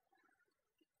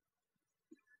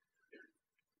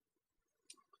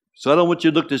 So I don't want you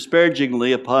to look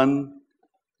disparagingly upon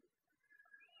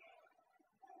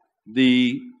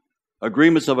the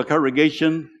agreements of a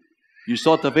congregation. You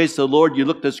sought the face of the Lord. You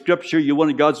looked at Scripture. You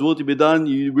wanted God's will to be done.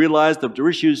 You realized that there are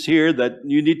issues here that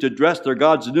you need to address. They're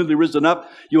God's newly risen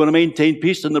up. You want to maintain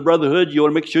peace in the brotherhood. You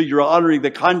want to make sure you're honoring the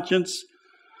conscience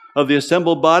of the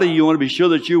assembled body. You want to be sure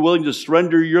that you're willing to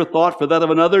surrender your thought for that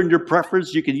of another and your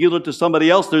preference. You can yield it to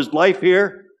somebody else. There's life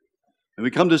here. And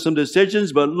we come to some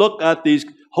decisions, but look at these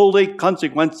holy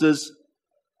consequences,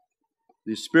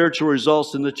 these spiritual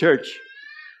results in the church.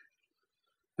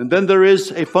 And then there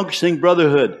is a functioning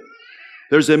brotherhood.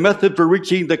 There's a method for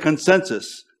reaching the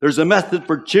consensus. There's a method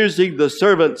for choosing the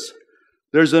servants.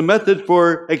 There's a method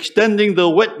for extending the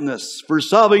witness, for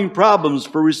solving problems,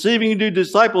 for receiving new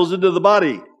disciples into the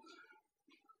body.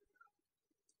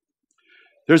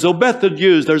 There's a method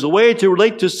used. There's a way to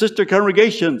relate to sister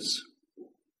congregations.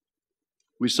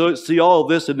 We see all of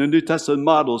this in the New Testament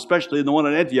model, especially in the one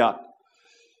in Antioch.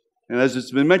 And as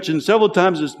it's been mentioned several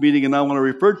times in this meeting, and I want to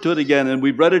refer to it again, and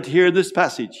we've read it here in this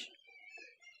passage.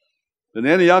 In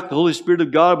Antioch, the Holy Spirit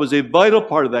of God was a vital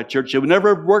part of that church. It would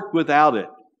never have worked without it.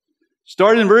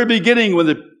 Starting in the very beginning, when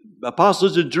the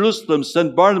apostles of Jerusalem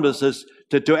sent Barnabas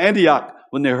to Antioch,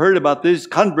 when they heard about these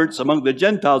converts among the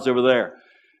Gentiles over there.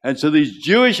 And so these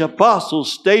Jewish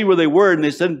apostles stayed where they were, and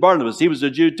they sent Barnabas. He was a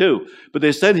Jew too, but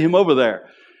they sent him over there.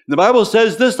 And the Bible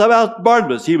says this about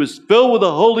Barnabas: he was filled with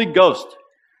the Holy Ghost.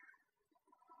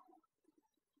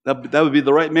 That would be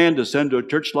the right man to send to a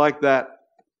church like that.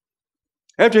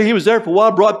 After he was there for a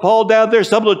while, brought Paul down there,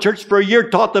 assembled a church for a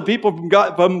year, taught the people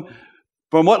from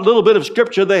what little bit of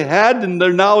Scripture they had and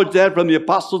their knowledge they had from the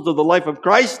apostles of the life of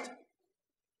Christ.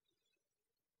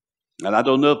 And I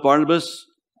don't know if Barnabas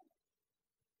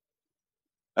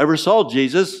ever saw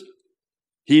Jesus.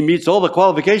 He meets all the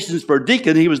qualifications for a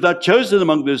deacon. He was not chosen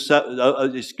among this,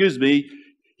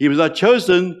 he was not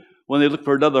chosen when they looked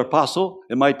for another apostle.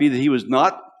 It might be that he was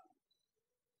not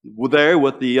there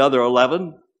with the other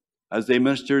 11 as they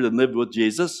ministered and lived with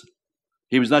Jesus.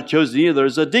 He was not chosen either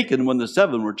as a deacon when the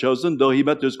 7 were chosen, though he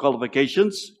met those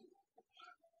qualifications.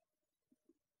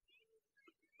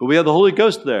 But we have the Holy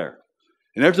Ghost there.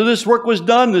 And after this work was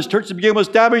done, this church became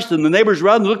established, and the neighbors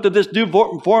around looked at this new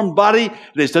formed body.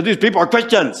 They said, these people are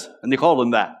Christians. And they called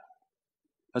them that.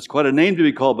 That's quite a name to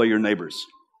be called by your neighbors.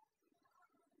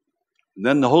 And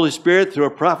then the Holy Spirit, through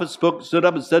a prophet, stood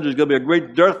up and said, there's going to be a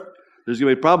great dearth. There's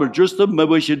going to be a problem in Jerusalem. Maybe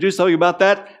we should do something about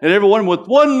that. And everyone with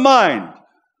one mind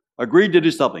agreed to do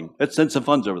something. Let's send some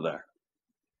funds over there.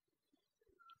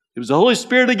 It was the Holy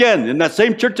Spirit again in that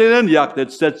same church in Antioch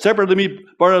that said, separate me,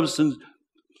 Barnabas and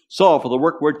Saul, for the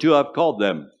work whereto I've called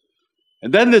them.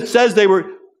 And then it says they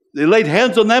laid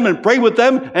hands on them and prayed with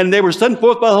them, and they were sent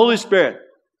forth by the Holy Spirit.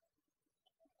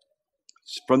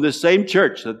 It's from this same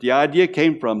church that the idea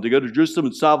came from, to go to Jerusalem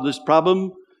and solve this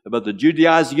problem about the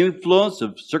Judaizing influence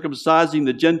of circumcising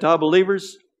the Gentile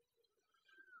believers.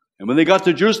 And when they got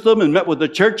to Jerusalem and met with the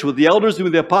church, with the elders and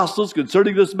with the apostles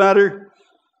concerning this matter,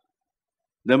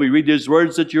 then we read these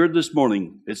words that you heard this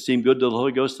morning. It seemed good to the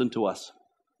Holy Ghost and to us.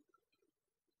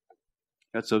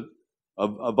 That's a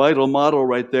vital model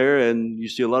right there, and you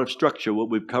see a lot of structure, what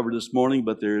we've covered this morning,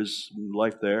 but there's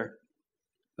life there.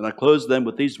 And I close then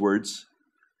with these words.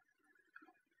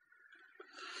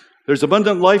 There's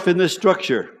abundant life in this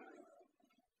structure.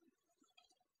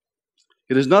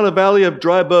 It is not a valley of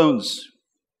dry bones,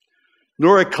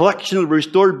 nor a collection of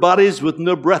restored bodies with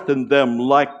no breath in them,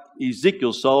 like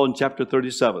Ezekiel saw in chapter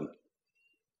 37.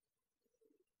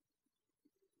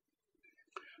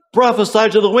 Prophesy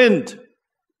to the wind.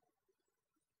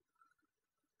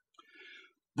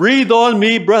 Breathe on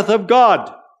me, breath of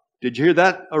God. Did you hear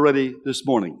that already this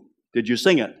morning? Did you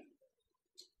sing it?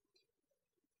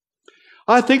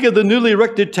 I think of the newly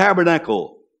erected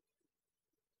tabernacle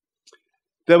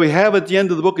that we have at the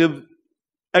end of the book of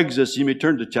Exodus. You may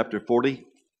turn to chapter 40.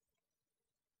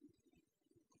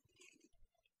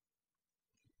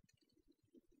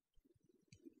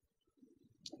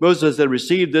 Moses had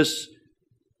received this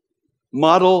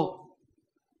model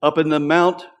up in the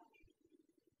mount.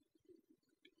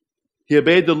 He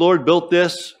obeyed the Lord, built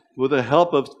this with the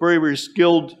help of very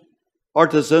skilled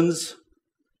artisans.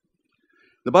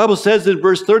 The Bible says in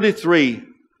verse 33,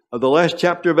 of the last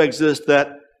chapter of Exodus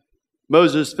that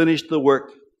Moses finished the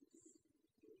work.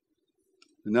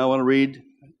 And now I want to read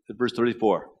at verse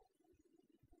 34.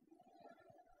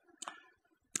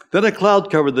 Then a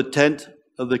cloud covered the tent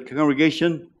of the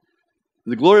congregation,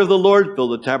 and the glory of the Lord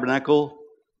filled the tabernacle.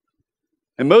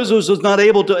 And Moses was not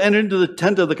able to enter into the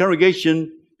tent of the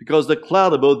congregation because the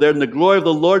cloud abode there, and the glory of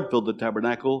the Lord filled the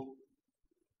tabernacle.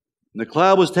 And the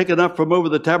cloud was taken up from over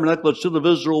the tabernacle. The children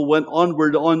of Israel went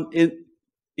onward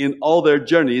in all their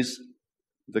journeys.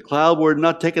 If the cloud were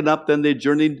not taken up, then they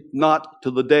journeyed not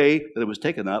till the day that it was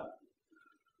taken up.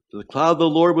 So the cloud of the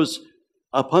Lord was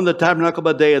upon the tabernacle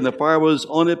by day, and the fire was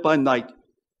on it by night,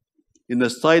 in the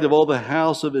sight of all the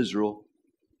house of Israel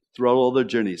throughout all their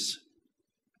journeys.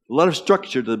 A lot of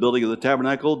structure to the building of the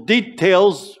tabernacle,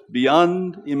 details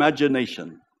beyond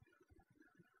imagination.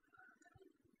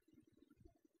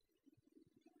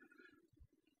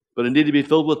 But it needed to be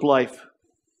filled with life,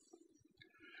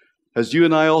 as you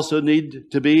and I also need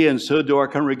to be, and so do our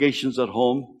congregations at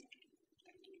home.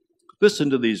 Listen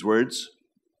to these words.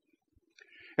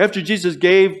 After Jesus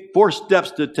gave 4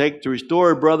 steps to take to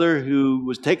restore a brother who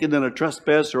was taken in a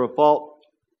trespass or a fault,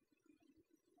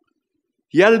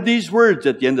 he added these words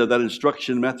at the end of that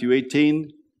instruction, Matthew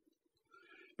 18.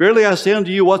 Verily I say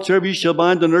unto you, whatsoever you shall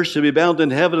bind on earth shall be bound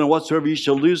in heaven, and whatsoever you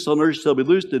shall loose on earth shall be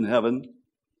loosed in heaven.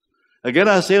 Again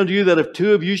I say unto you that if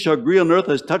 2 of you shall agree on earth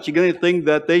as touching anything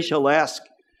that they shall ask,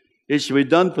 it shall be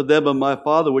done for them of my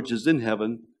Father which is in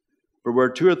heaven. For where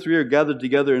 2 or 3 are gathered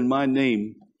together in my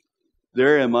name,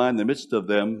 there am I in the midst of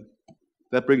them.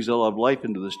 That brings a lot of life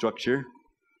into the structure.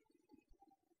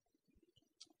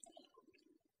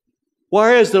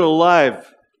 Why is it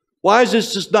alive? Why is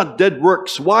this just not dead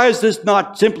works? Why is this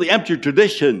not simply empty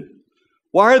tradition?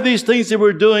 Why are these things that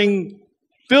we're doing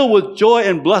filled with joy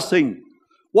and blessing?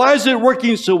 Why is it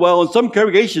working so well in some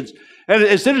congregations? And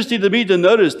it's interesting to me to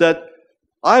notice that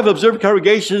I've observed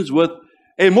congregations with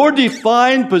a more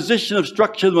defined position of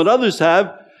structure than what others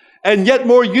have, and yet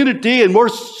more unity and more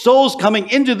souls coming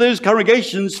into those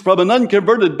congregations from an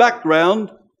unconverted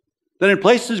background than in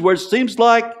places where it seems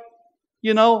like,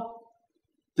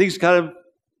 things kind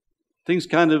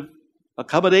of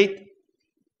accommodate.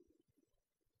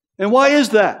 And why is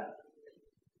that?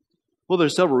 Well,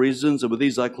 there's several reasons, and with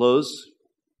these I close.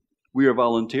 We are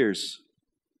volunteers.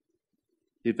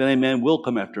 If any man will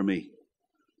come after me.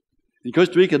 In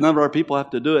Costa Rica, none of our people have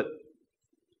to do it.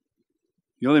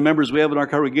 The only members we have in our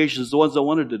congregation is the ones that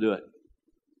wanted to do it.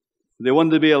 They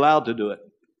wanted to be allowed to do it.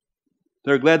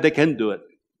 They're glad they can do it.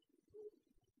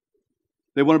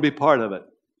 They want to be part of it.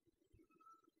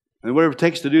 And whatever it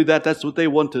takes to do that, that's what they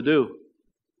want to do.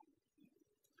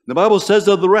 The Bible says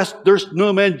of the rest, there's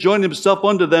no man joined himself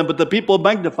unto them, but the people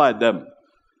magnified them.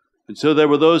 And so there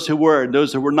were those who were, and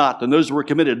those who were not, and those who were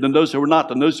committed, and those who were not,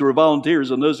 and those who were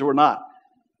volunteers, and those who were not.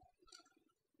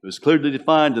 It was clearly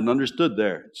defined and understood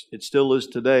there. It still is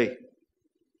today.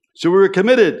 So we were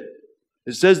committed.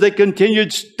 It says they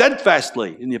continued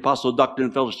steadfastly in the apostle doctrine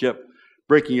and fellowship,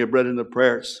 breaking of bread and the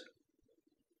prayers.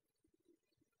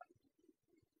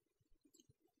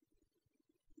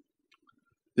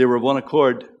 They were of one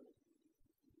accord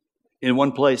in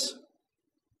one place.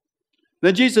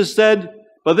 Then Jesus said,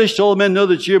 by this shall all men know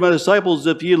that ye are my disciples,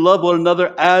 if ye love one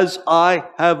another as I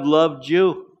have loved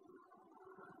you.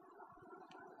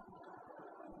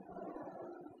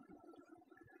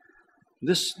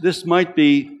 This might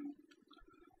be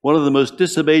one of the most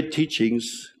disobeyed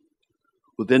teachings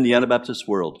within the Anabaptist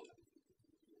world.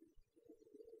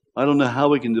 I don't know how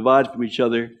we can divide from each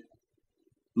other,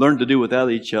 learn to do without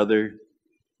each other.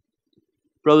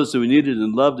 Brothers that we needed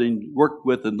and loved and worked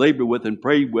with and labored with and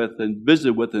prayed with and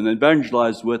visited with and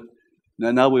evangelized with,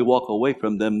 and now we walk away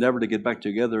from them, never to get back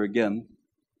together again.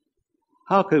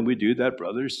 How can we do that,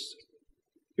 brothers,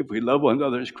 if we love one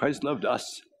another as Christ loved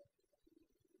us?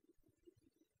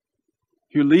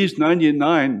 He leaves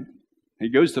 99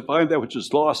 and goes to find that which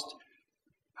is lost.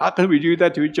 How can we do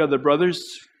that to each other,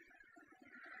 brothers?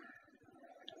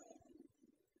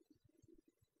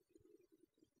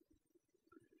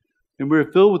 And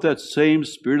we're filled with that same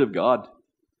Spirit of God,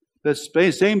 that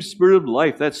same Spirit of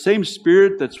life, that same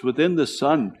Spirit that's within the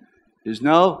Son is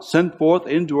now sent forth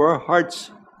into our hearts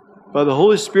by the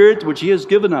Holy Spirit which He has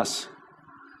given us.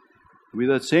 We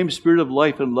have that same Spirit of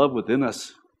life and love within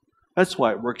us. That's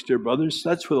why it works, dear brothers.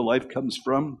 That's where the life comes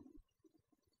from.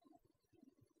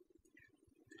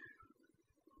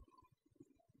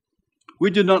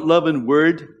 We do not love in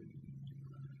word,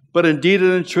 but in deed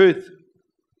and in truth.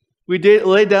 We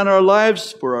lay down our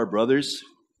lives for our brothers.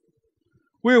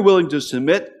 We are willing to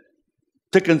submit,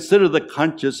 to consider the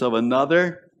conscience of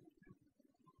another,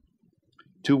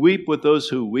 to weep with those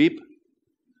who weep,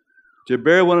 to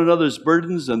bear one another's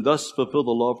burdens and thus fulfill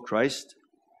the law of Christ.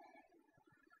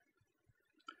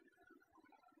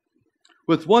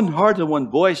 With one heart and one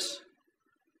voice,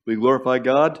 we glorify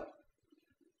God.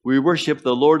 We worship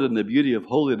the Lord in the beauty of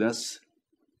holiness.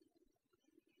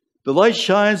 The light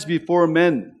shines before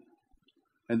men,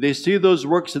 and they see those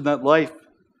works in that life,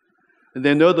 and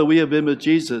they know that we have been with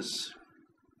Jesus.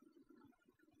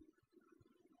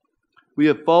 We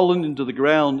have fallen into the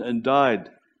ground and died,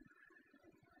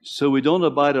 so we don't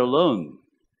abide alone,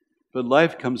 but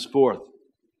life comes forth,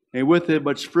 and with it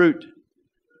much fruit.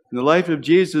 And the life of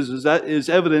Jesus is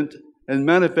evident and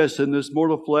manifest in this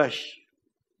mortal flesh.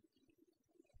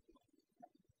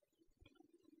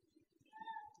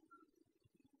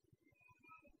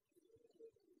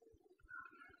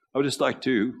 I would just like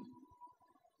to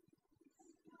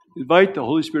invite the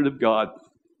Holy Spirit of God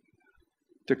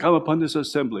to come upon this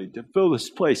assembly, to fill this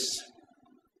place.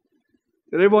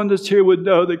 That everyone that's here would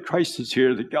know that Christ is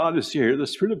here, that God is here, the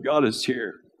Spirit of God is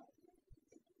here.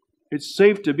 It's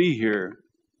safe to be here.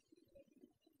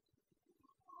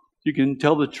 You can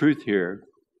tell the truth here.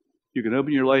 You can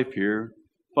open your life here,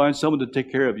 find someone to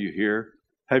take care of you here,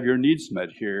 have your needs met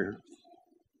here,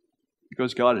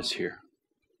 because God is here.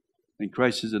 And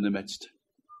Christ is in the midst.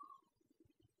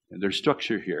 And there's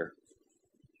structure here.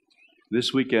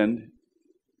 This weekend,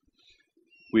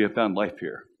 we have found life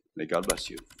here. May God bless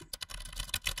you.